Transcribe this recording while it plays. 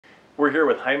We're here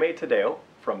with Jamie Tadeo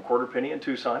from Quarterpenny in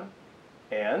Tucson.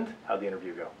 And how'd the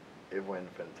interview go? It went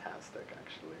fantastic,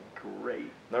 actually.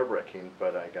 Great. Nerve-wracking,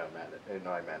 but I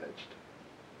managed.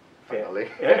 Finally.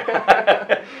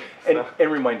 So,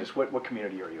 and remind us, what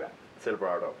community are you at?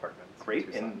 Silverado Apartments.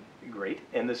 Great. Tucson.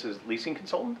 And this is Leasing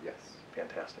Consultant? Yes.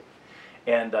 Fantastic.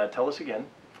 And tell us again,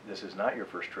 this is not your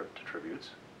first trip to Tributes.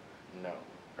 No.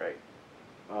 Right.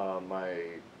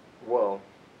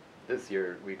 This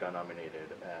year we got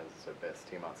nominated as the best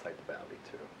team outside the Valley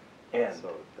too. And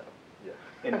so yeah.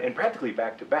 and practically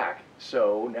back to back.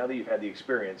 So now that you've had the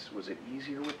experience, was it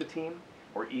easier with the team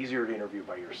or easier to interview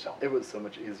by yourself? It was so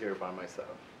much easier by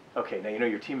myself. Okay, now you know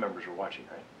your team members were watching,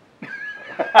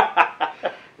 right?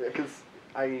 Because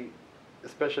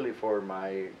especially for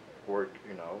my work,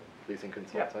 leasing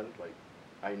consultant, like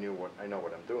I know what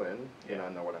I'm doing, Yeah. I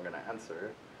know what I'm going to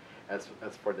answer. As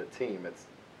for the team, it's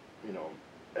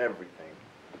everything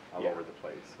all over the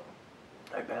place.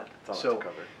 So I bet. it's a lot to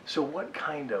cover. So what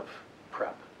kind of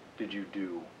prep did you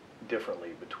do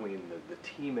differently between the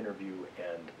team interview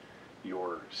and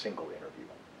your single interview?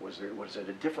 Was it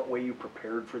a different way you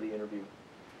prepared for the interview?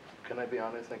 Can I be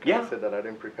honest? I Yeah. say that I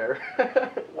didn't prepare.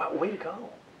 Wow, way to go.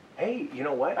 Hey, you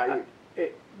know what?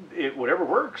 Whatever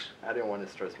works. I didn't want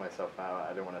to stress myself out.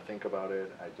 I didn't want to think about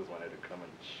it. I just wanted to come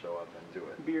and show up and do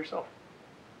it. Be yourself.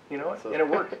 You know what? So- And it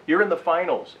worked. You're in the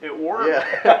finals. It worked.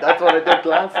 Yeah, that's what I did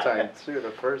last time too,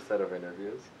 the first set of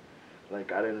interviews.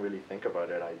 Like, I didn't really think about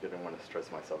it. I didn't want to stress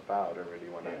myself out. I really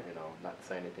want to, not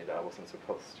say anything that I wasn't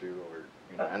supposed to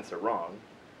or, answer wrong.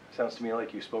 Sounds to me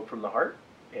like you spoke from the heart,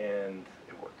 and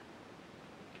it worked.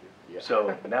 Yeah.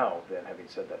 So now, then, having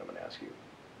said that, I'm going to ask you,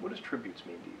 what does Tributes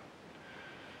mean to you?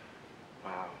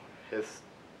 Wow.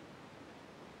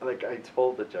 Like I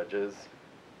told the judges,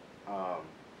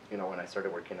 when I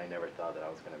started working, I never thought that I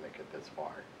was going to make it this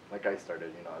far. Like I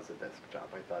started, as a desk job.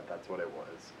 I thought that's what it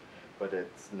was. But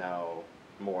it's now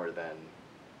more than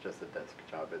just a desk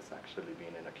job. It's actually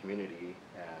being in a community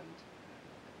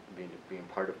and being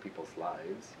part of people's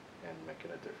lives and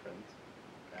making a difference.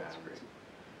 That's great.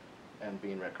 And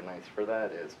being recognized for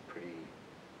that is pretty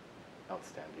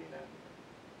outstanding, and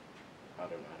I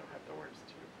don't have the words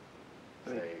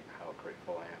to say how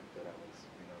grateful I am that I was,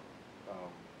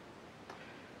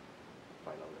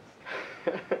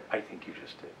 finalist. I think you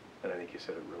just did, and I think you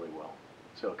said it really well.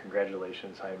 So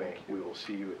congratulations, Jaime. Thank you. We will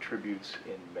see you at Tributes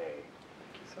in May.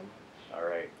 Thank you so much. All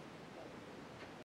right.